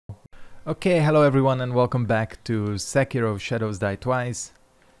Okay, hello everyone and welcome back to Sekiro Shadows Die Twice.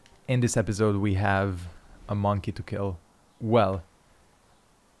 In this episode we have a monkey to kill. Well,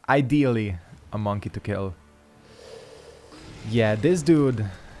 ideally a monkey to kill. Yeah, this dude,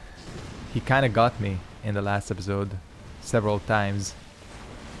 he kinda got me in the last episode several times.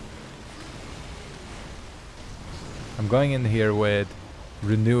 I'm going in here with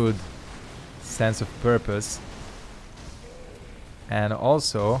renewed sense of purpose. And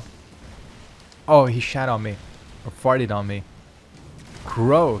also... Oh, he shat on me. Or farted on me.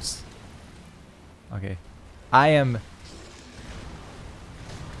 Gross. Okay. I am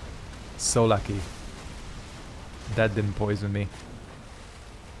so lucky that didn't poison me.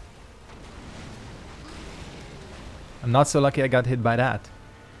 I'm not so lucky I got hit by that.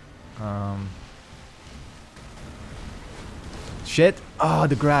 Shit. Oh,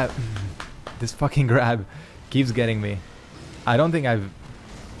 the grab. This fucking grab keeps getting me. I don't think I've...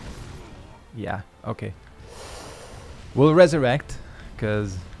 Yeah, okay. We'll resurrect,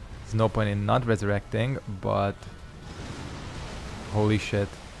 because there's no point in not resurrecting, but... Holy shit.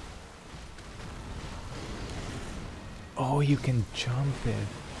 Oh, you can jump it.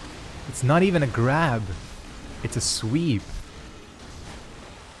 It's not even a grab. It's a sweep.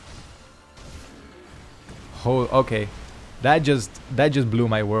 Oh, okay. That just blew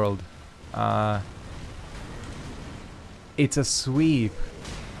my world. It's a sweep.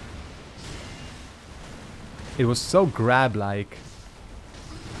 It was so grab-like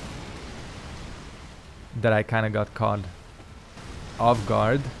that I kind of got caught off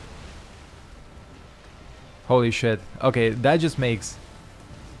guard. Holy shit. Okay, that just makes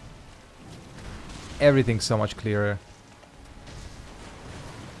everything so much clearer.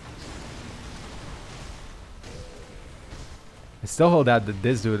 I still hold out that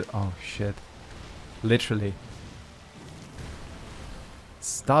this dude... Oh shit. Literally.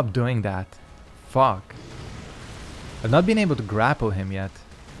 Stop doing that. Fuck. I've not been able to grapple him yet.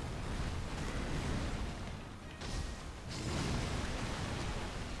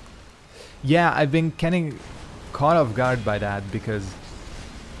 Yeah, I've been getting caught off guard by that because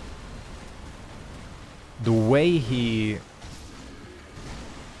the way he...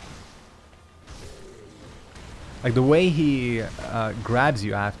 Like the way he grabs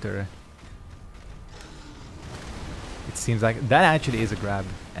you after. It seems like that actually is a grab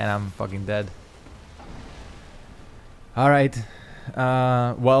and I'm fucking dead. Alright,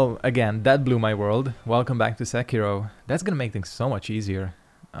 well, again, that blew my world. Welcome back to Sekiro. That's gonna make things so much easier,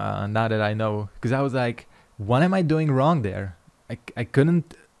 now that I know. Because I was like, what am I doing wrong there? I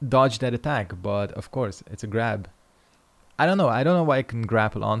couldn't dodge that attack, but of course, it's a grab. I don't know why I can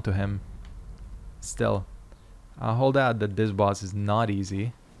grapple onto him. Still, I'll hold out that this boss is not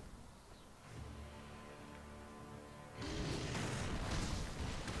easy.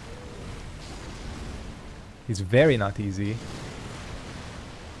 He's very not easy.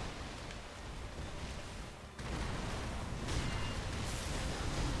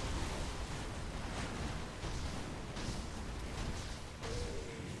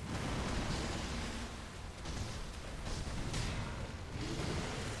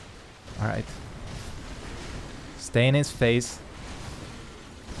 Alright. Stay in his face.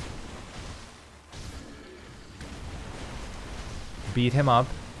 Beat him up.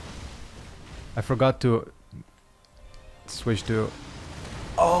 I forgot to... switch to...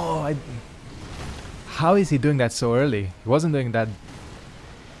 Oh, how is he doing that so early? He wasn't doing that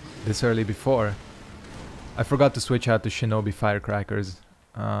this early before. I forgot to switch out to Shinobi Firecrackers,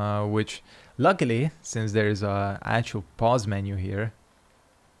 which luckily, since there is a actual pause menu here.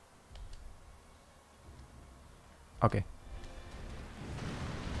 Okay.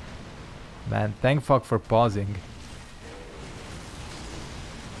 Man, thank fuck for pausing.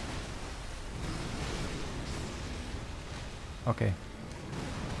 Okay.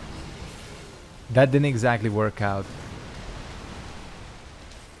 That didn't exactly work out.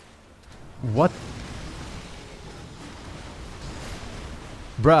 What?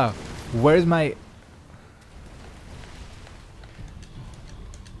 Bruh, where's my...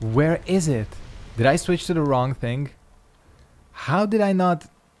 Where is it? Did I switch to the wrong thing? How did I not...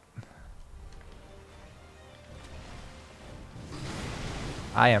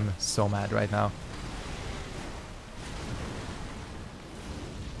 I am so mad right now.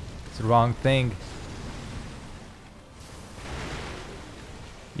 The wrong thing.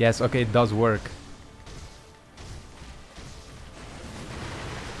 Yes, okay, it does work.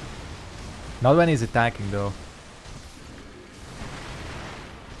 Not when he's attacking though.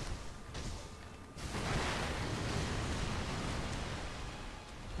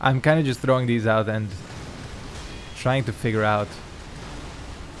 I'm kind of just throwing these out and trying to figure out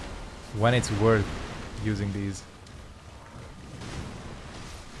when it's worth using these.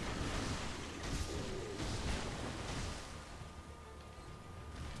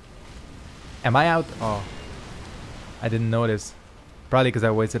 Am I out? Oh, I didn't notice. Probably because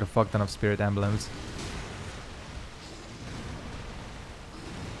I wasted a fuck ton of spirit emblems.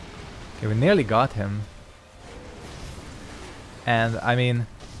 Okay, we nearly got him. And I mean,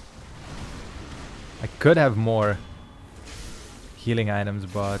 I could have more healing items,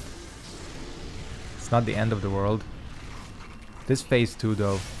 but it's not the end of the world. This phase 2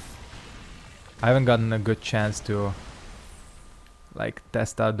 though, I haven't gotten a good chance to like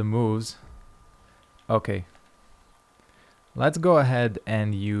test out the moves. Okay, let's go ahead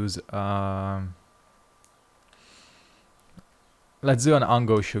and use let's do an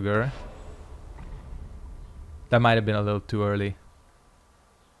Ongo Sugar. That might have been a little too early.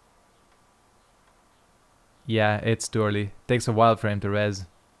 Yeah, it's too early. Takes a while for him to res.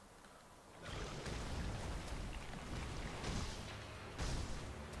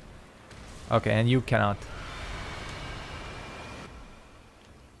 Okay, and you cannot.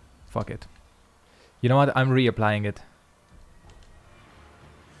 Fuck it. You know what? I'm reapplying it.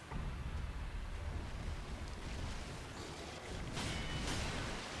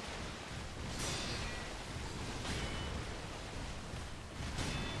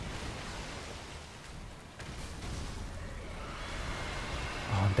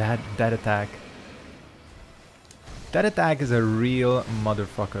 That attack. That attack is a real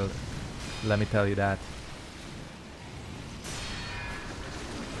motherfucker. Let me tell you that.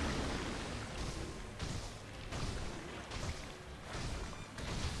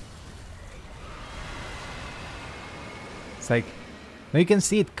 It's like, now you can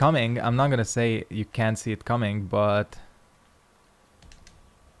see it coming. I'm not gonna say you can't see it coming, but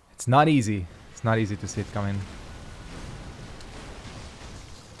it's not easy. It's not easy to see it coming.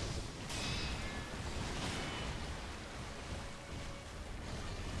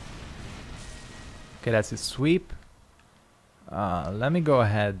 Okay, that's his sweep. Let me go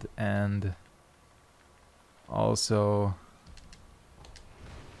ahead and also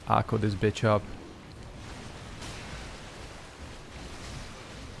Akko this bitch up.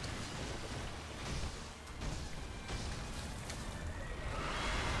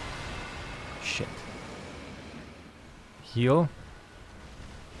 Shit. Heal.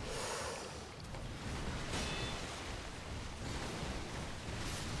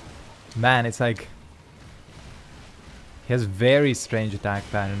 Man, it's like he has very strange attack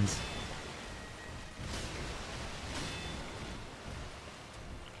patterns.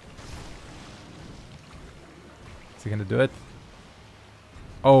 Is he gonna do it?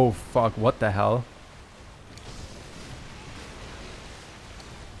 Oh fuck, what the hell?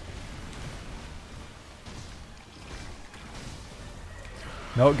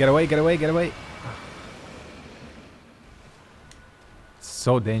 No, get away, get away, get away.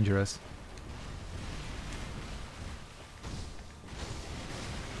 So dangerous.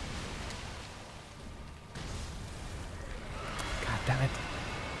 God damn it.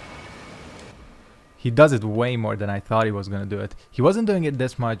 He does it way more than I thought he was gonna do it. He wasn't doing it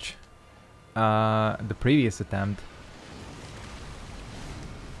this much the previous attempt.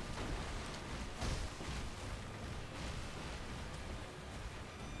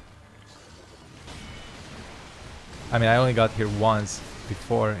 I mean, I only got here once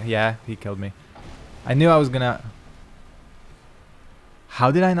before. Yeah, he killed me. I knew I was gonna...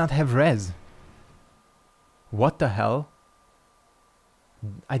 How did I not have res? What the hell?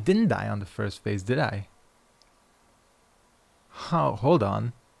 I didn't die on the first phase, did I? Oh, hold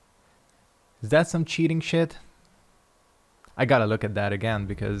on. Is that some cheating shit? I gotta look at that again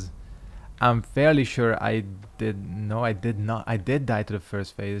because I'm fairly sure I did... No, I did not. I did die to the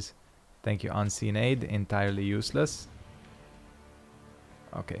first phase. Thank you, Unseen Aid. Entirely useless.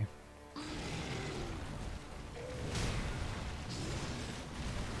 Okay.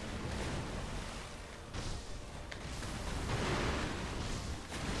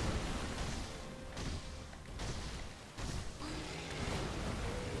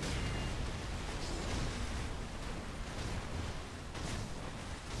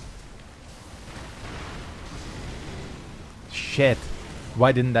 Shit.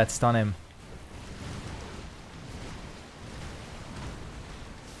 Why didn't that stun him?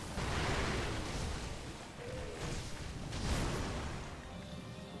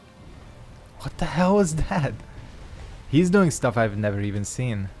 What the hell was that? He's doing stuff I've never even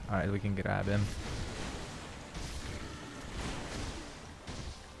seen. Alright, we can grab him.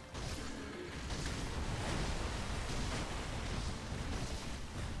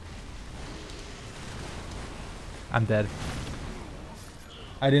 I'm dead.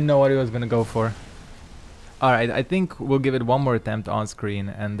 I didn't know what he was gonna go for. Alright, I think we'll give it one more attempt on screen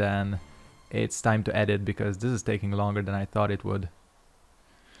and then it's time to edit because this is taking longer than I thought it would.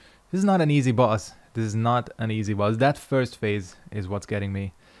 This is not an easy boss. This is not an easy boss. That first phase is what's getting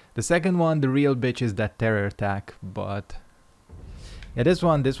me. The second one, the real bitch, is that terror attack, but yeah, this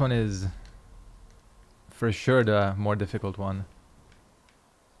one is for sure the more difficult one.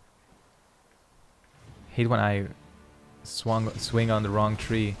 Hate when I swing on the wrong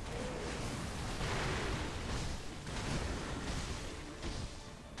tree.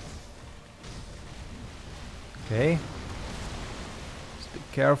 Okay. Just be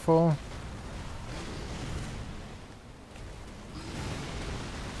careful.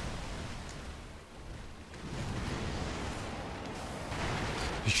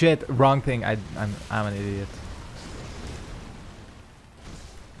 Shit, wrong thing. I'm an idiot.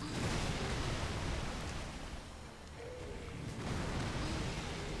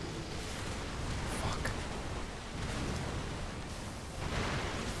 Fuck.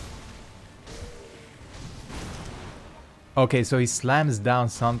 Okay, so he slams down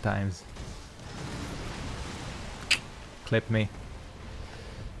sometimes. Clip me.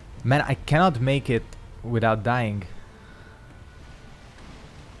 Man, I cannot make it without dying.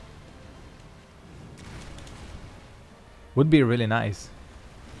 Would be really nice.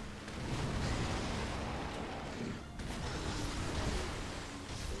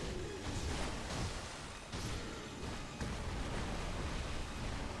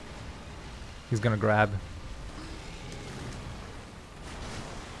 He's gonna grab.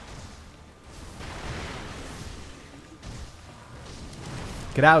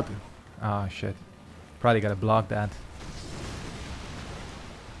 Get out! Oh shit. Probably gotta block that.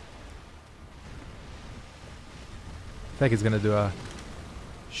 I think it's gonna do a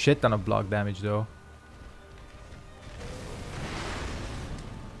shit ton of block damage though.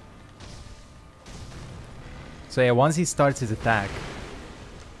 So yeah, once he starts his attack,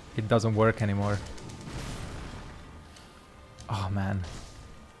 it doesn't work anymore. Oh man.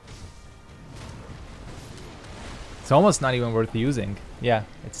 It's almost not even worth using. Yeah,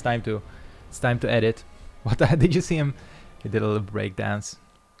 it's time to edit. What the heck, did you see him? He did a little break dance.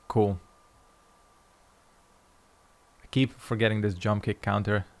 Cool. Keep forgetting this jump kick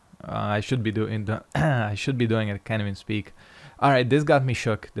counter. I should be doing the I should be doing it. I can't even speak. All right, this got me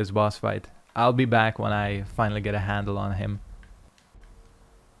shook. This boss fight. I'll be back when I finally get a handle on him.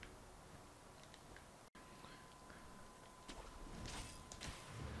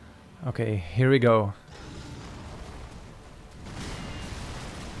 Okay, here we go.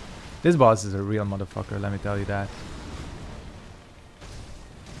 This boss is a real motherfucker. Let me tell you that.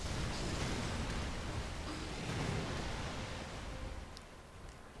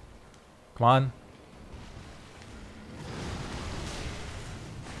 Come on.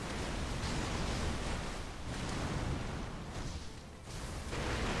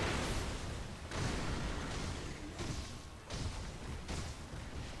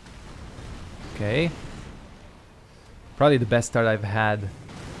 Okay. Probably the best start I've had.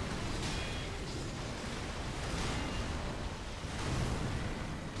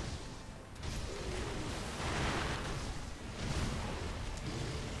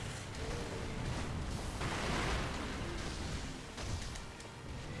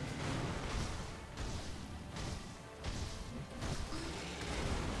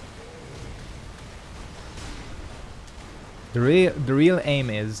 The real aim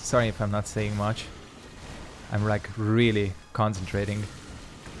is, sorry if I'm not saying much, I'm like really concentrating.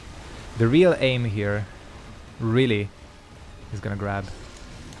 The real aim here really is gonna grab.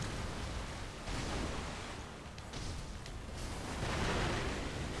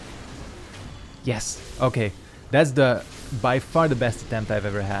 Yes, okay, that's the by far the best attempt I've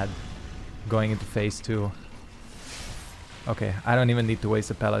ever had going into phase 2. Okay, I don't even need to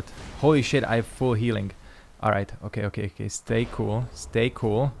waste a pellet. Holy shit, I have full healing. Alright, okay, stay cool, stay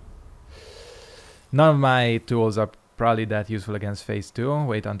cool. None of my tools are probably that useful against phase 2.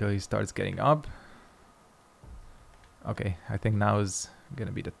 Wait until he starts getting up. Okay, I think now is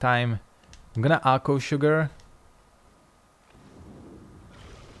gonna be the time. I'm gonna Akko Sugar.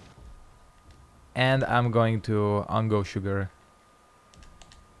 And I'm going to Ungo Sugar.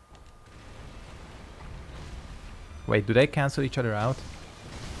 Wait, do they cancel each other out?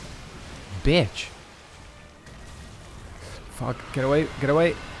 Bitch! Fuck, get away, get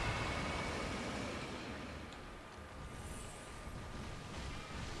away!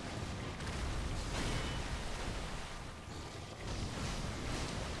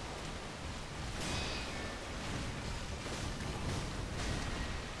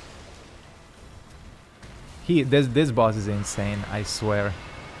 This boss is insane, I swear.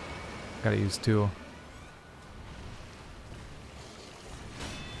 Gotta use 2.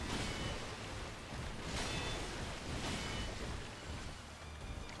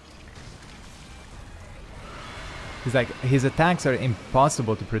 He's like, his attacks are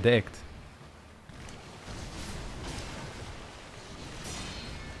impossible to predict.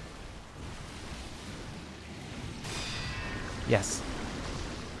 Yes.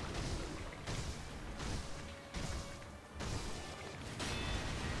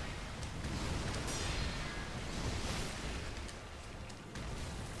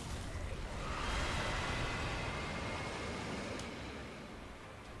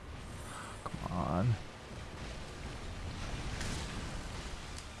 Come on.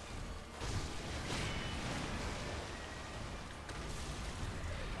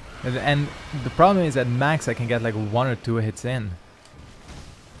 And the problem is at max I can get like 1 or 2 hits in.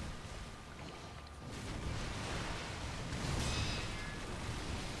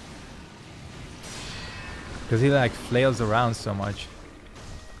 Because he like flails around so much.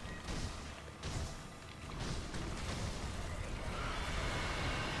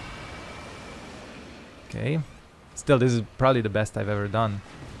 Okay. Still, this is probably the best I've ever done.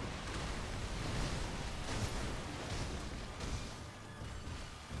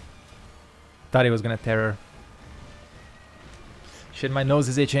 Thought he was gonna terror. Shit, my nose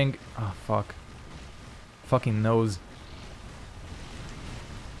is itching. Oh, fuck. Fucking nose.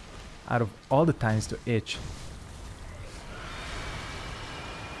 Out of all the times to itch.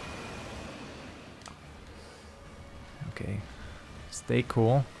 Okay. Stay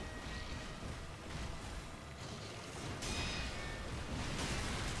cool.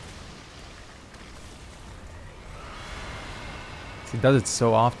 He does it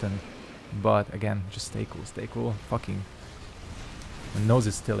so often. But again, just stay cool, stay cool. Fucking. My nose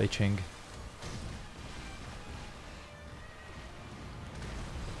is still itching.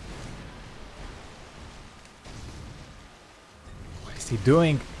 What is he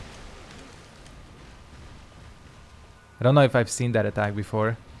doing? I don't know if I've seen that attack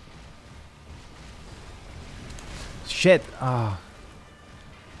before. Shit! Ah.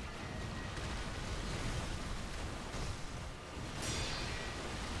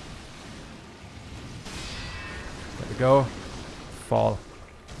 There we go. Fall.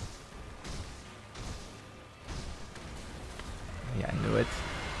 Yeah, I knew it.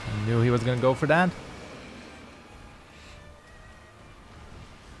 I knew he was gonna go for that.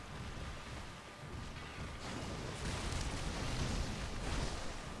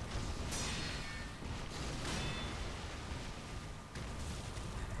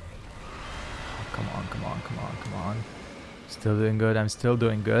 Come on, come on, come on, come on. Still doing good, I'm still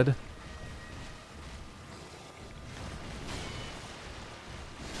doing good.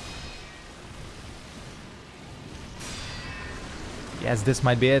 Yes, this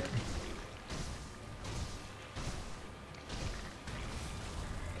might be it.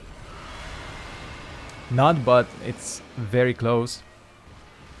 Not, but it's very close.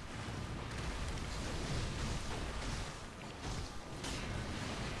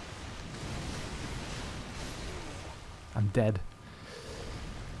 I'm dead.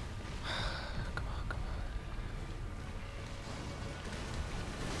 Come on, come on.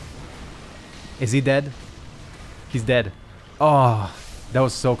 Is he dead? He's dead. Oh, that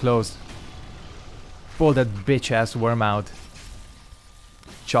was so close. Pull that bitch ass worm out.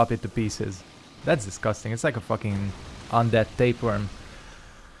 Chop it to pieces. That's disgusting. It's like a fucking undead tapeworm.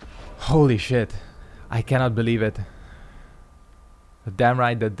 Holy shit. I cannot believe it. But damn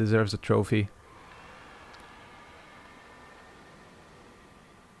right that deserves a trophy.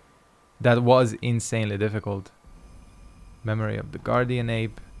 That was insanely difficult. Memory of the Guardian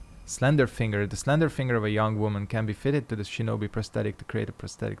Ape. Slender finger. The slender finger of a young woman can be fitted to the shinobi prosthetic to create a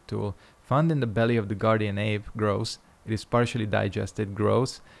prosthetic tool. Found in the belly of the Guardian Ape. Gross. It is partially digested.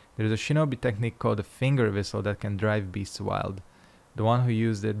 Gross. There is a shinobi technique called a finger whistle that can drive beasts wild. The one who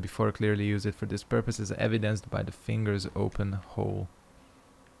used it before clearly used it for this purpose is evidenced by the finger's open hole.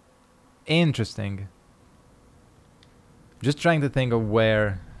 Interesting. Just trying to think of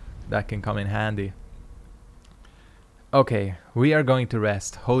where that can come in handy. Okay, we are going to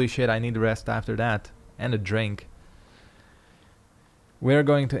rest. Holy shit, I need rest after that. And a drink. We are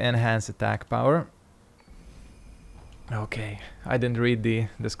going to enhance attack power. Okay, I didn't read the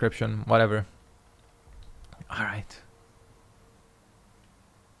description. Whatever. Alright.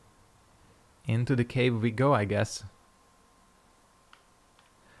 Into the cave we go, I guess.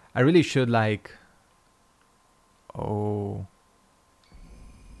 I really should like... Oh...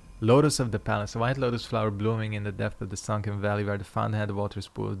 Lotus of the Palace. A white lotus flower blooming in the depth of the sunken valley where the fountainhead water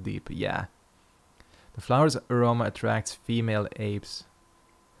pools deep. Yeah. The flower's aroma attracts female apes.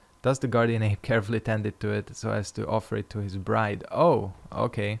 Thus the guardian ape carefully tended to it so as to offer it to his bride. Oh,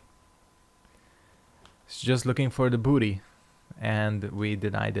 okay. He's just looking for the booty, and we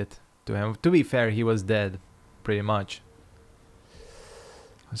denied it to him. To be fair, he was dead, pretty much.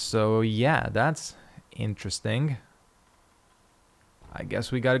 So yeah, that's interesting. I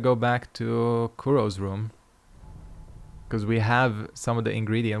guess we gotta go back to Kuro's room, because we have some of the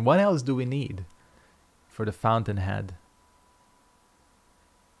ingredient. What else do we need for the fountainhead?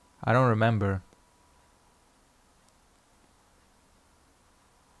 I don't remember.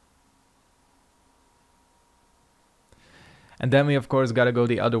 And then we of course gotta go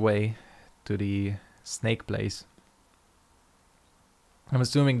the other way to the snake place. I'm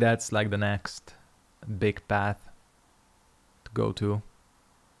assuming that's like the next big path to go to.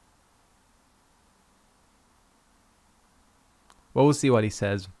 Well, we'll see what he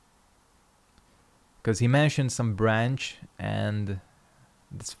says. Because he mentioned some branch and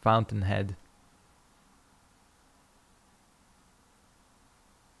this fountainhead.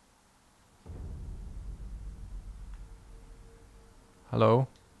 Hello?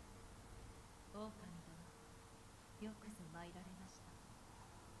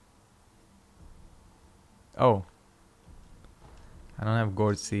 Oh. I don't have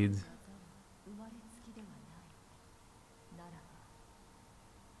gourd seeds.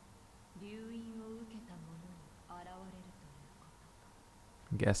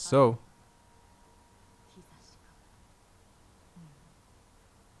 Guess so.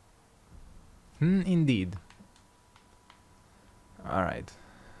 Indeed. Alright.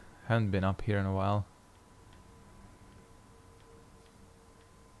 Haven't been up here in a while.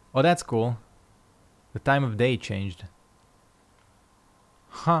 Oh, that's cool. The time of day changed.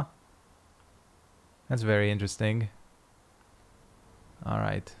 Huh. That's very interesting.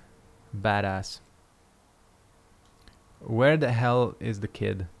 Alright. Badass. Where the hell is the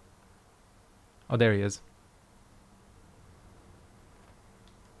kid? Oh, there he is.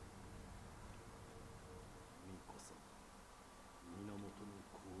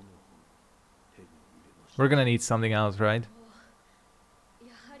 We're gonna need something else, right?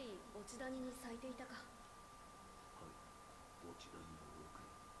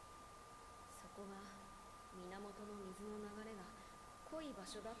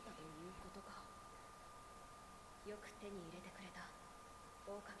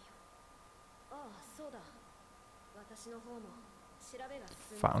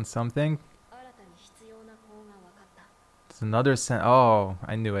 Found something. It's another oh,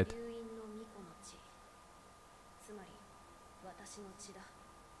 I knew it.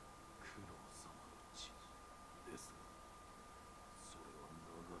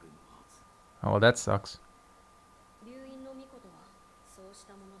 Oh, well, that sucks.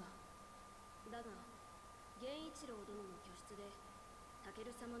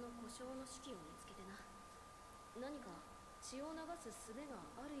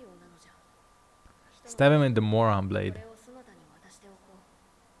 Stab him in the moron blade.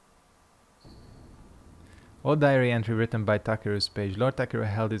 Old diary entry written by Takeru's page. Lord Takeru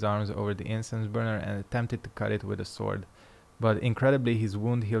held his arms over the incense burner and attempted to cut it with a sword. But incredibly, his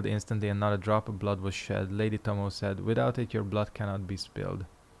wound healed instantly and not a drop of blood was shed. Lady Tomo said, "Without it, your blood cannot be spilled."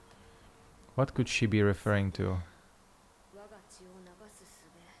 What could she be referring to?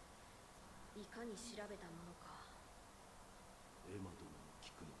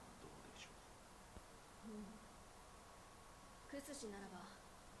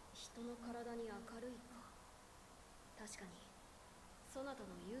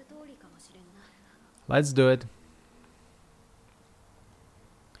 Let's do it.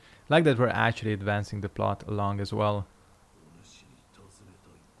 Like that we're actually advancing the plot along as well.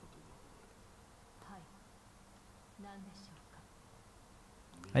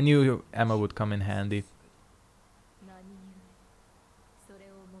 I knew Emma would come in handy.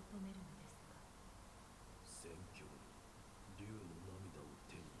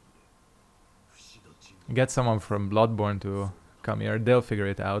 Get someone from Bloodborne to come here, they'll figure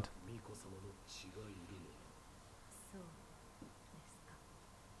it out.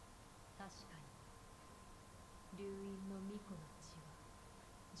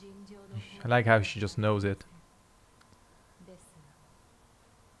 I like how she just knows it.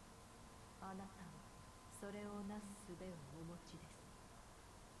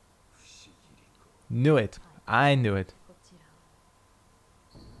 Knew it. I knew it.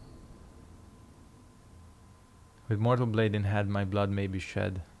 With mortal blade in hand, my blood may be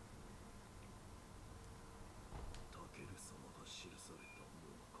shed.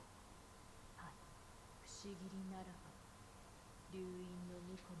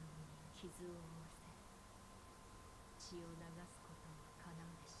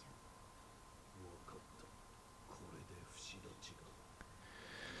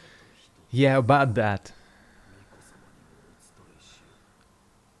 Yeah, about that.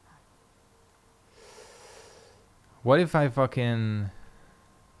 What if I fucking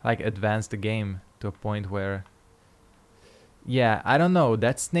like advance the game to a point where, yeah, I don't know,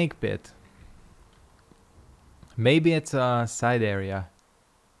 that snake pit. Maybe it's a side area.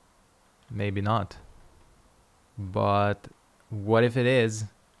 Maybe not. But what if it is?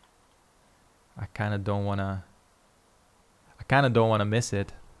 I kind of don't want to miss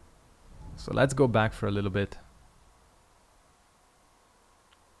it. So let's go back for a little bit.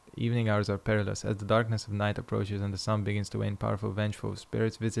 Evening hours are perilous. As the darkness of night approaches and the sun begins to wane, powerful, vengeful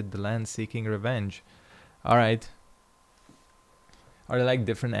spirits visit the land seeking revenge. Alright. Are there like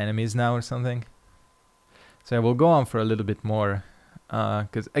different enemies now or something? So yeah, we'll go on for a little bit more.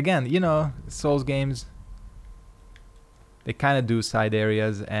 Because again, you know, Souls games, they kind of do side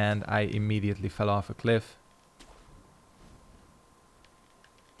areas, and I immediately fell off a cliff.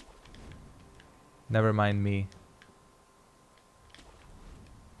 Never mind me.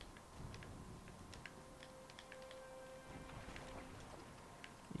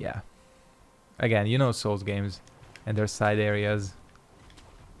 Yeah. Again, you know Souls games and their side areas.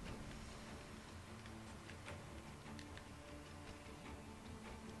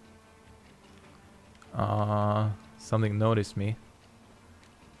 Something noticed me.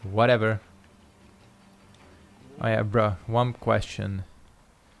 Whatever. Oh yeah, bruh. One question.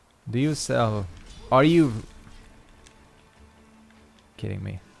 Do you sell... Are you... kidding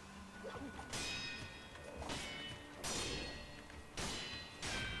me?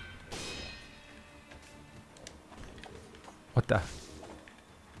 What the...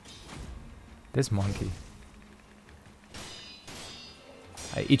 This monkey.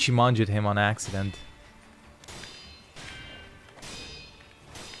 I Ichimonja'd him on accident.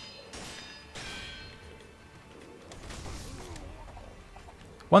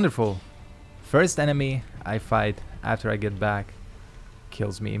 Wonderful. First enemy I fight after I get back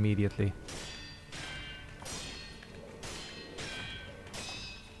kills me immediately.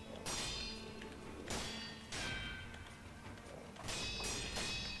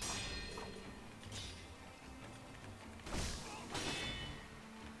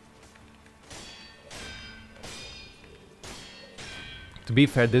 To be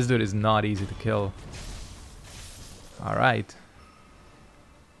fair, this dude is not easy to kill. Alright.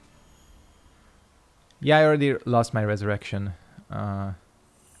 Yeah, I already lost my resurrection.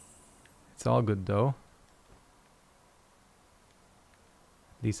 It's all good though.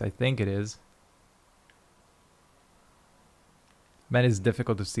 At least I think it is. Man, it's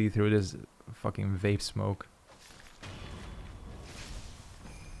difficult to see through this fucking vape smoke.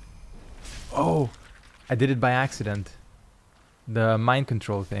 Oh! I did it by accident. The mind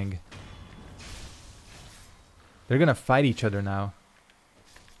control thing. They're gonna fight each other now.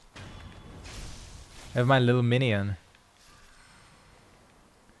 I have my little minion.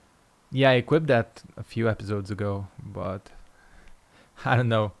 Yeah, I equipped that a few episodes ago, but I don't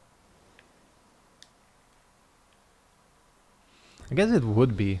know. I guess it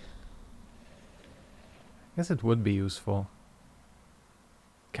would be. I guess it would be useful.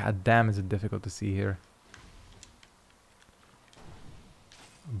 God damn, is it difficult to see here.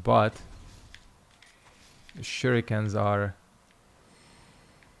 But shurikens are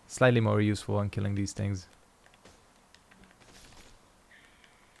slightly more useful on killing these things.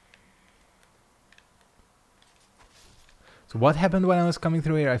 So what happened when I was coming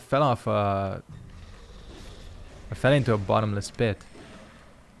through here? I fell off I fell into a bottomless pit.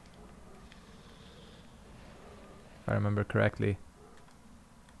 If I remember correctly.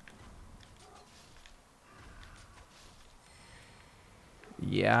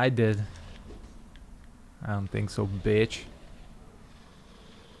 Yeah, I did. I don't think so, bitch.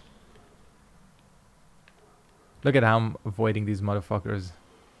 Look at how I'm avoiding these motherfuckers.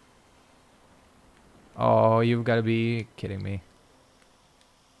 Oh, you've got to be kidding me.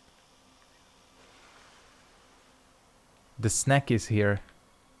 The snack is here.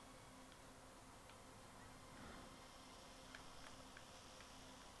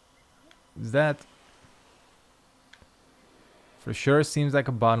 Is that... For sure seems like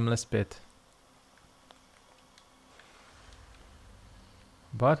a bottomless pit.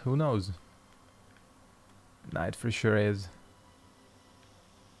 But who knows? Nah, it for sure is.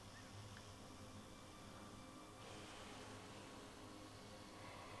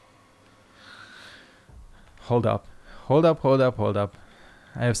 Hold up. Hold up, hold up, hold up.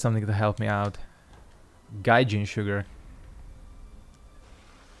 I have something to help me out. Gaijin sugar.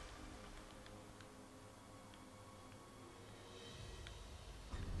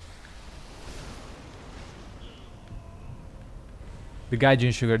 The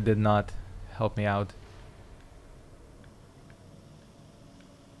Gaijin sugar did not help me out.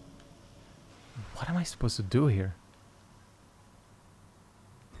 What am I supposed to do here?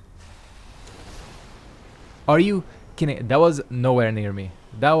 Are you kidding? That was nowhere near me.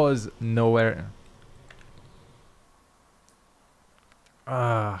 That was nowhere.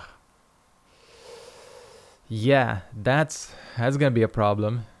 Yeah, that's gonna be a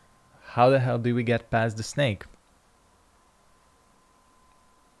problem. How the hell do we get past the snake?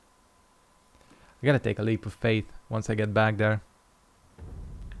 I gotta take a leap of faith once I get back there.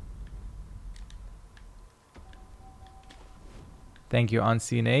 Thank you,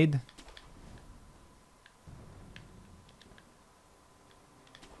 unseen aid.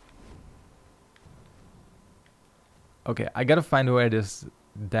 Okay, I gotta find where this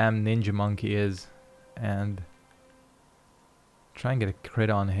damn ninja monkey is and try and get a crit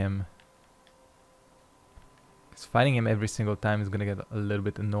on him. Because fighting him every single time is gonna get a little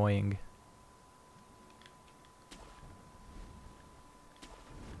bit annoying.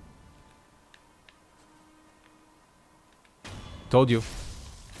 Told you.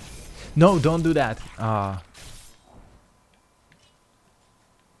 No, don't do that. Ah.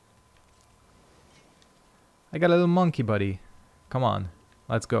 I got a little monkey buddy. Come on,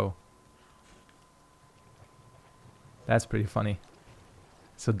 let's go. That's pretty funny.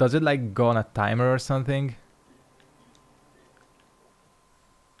 So does it like go on a timer or something?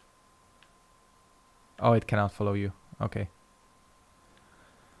 Oh, it cannot follow you. Okay.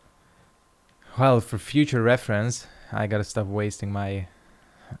 Well, for future reference, I gotta stop wasting my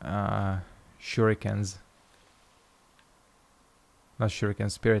shurikens. Not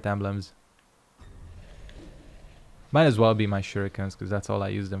shurikens, spirit emblems. Might as well be my shurikens, because that's all I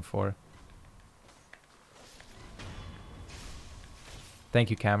use them for. Thank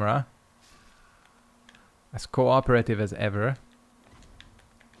you, camera. As cooperative as ever.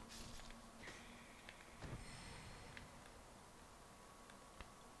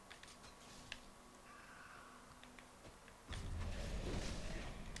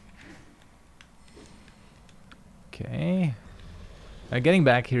 Okay. Getting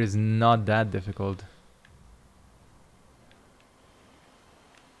back here is not that difficult.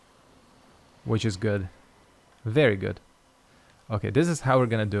 Which is good. Very good. Okay, this is how we're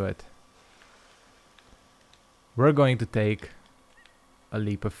gonna do it. We're going to take a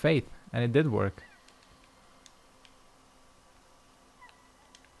leap of faith. And it did work.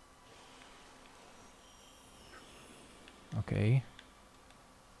 Okay.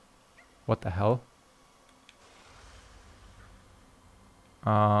 What the hell?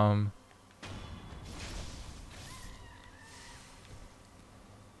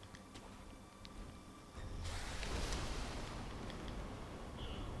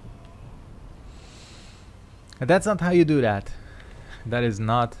 That's not how you do that. That is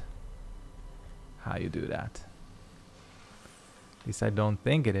not how you do that. At least I don't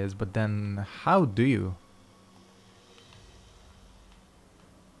think it is, but then how do you?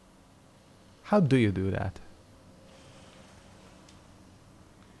 How do you do that?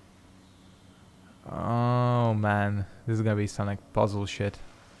 Oh man, this is gonna be some like puzzle shit.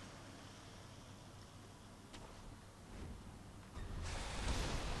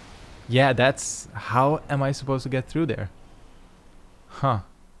 Yeah, that's... How am I supposed to get through there? Huh.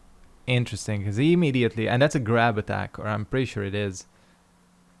 Interesting, because he immediately... And that's a grab attack, or I'm pretty sure it is.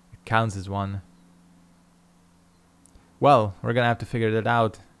 It counts as one. Well, we're gonna have to figure that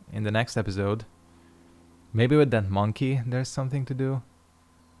out in the next episode. Maybe with that monkey there's something to do.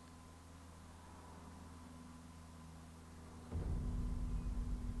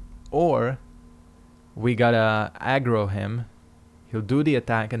 Or we gotta aggro him. He'll do the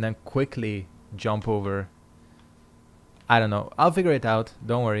attack and then quickly jump over. I don't know. I'll figure it out.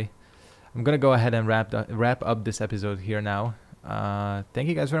 Don't worry. I'm gonna go ahead and wrap up this episode here now. Thank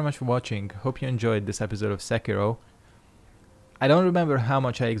you guys very much for watching. Hope you enjoyed this episode of Sekiro. I don't remember how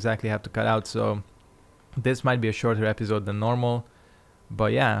much I exactly have to cut out, so this might be a shorter episode than normal.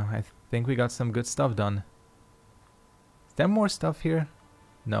 But yeah, I think we got some good stuff done. Is there more stuff here?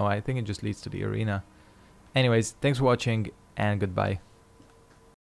 No, I think it just leads to the arena. Anyways, thanks for watching and goodbye.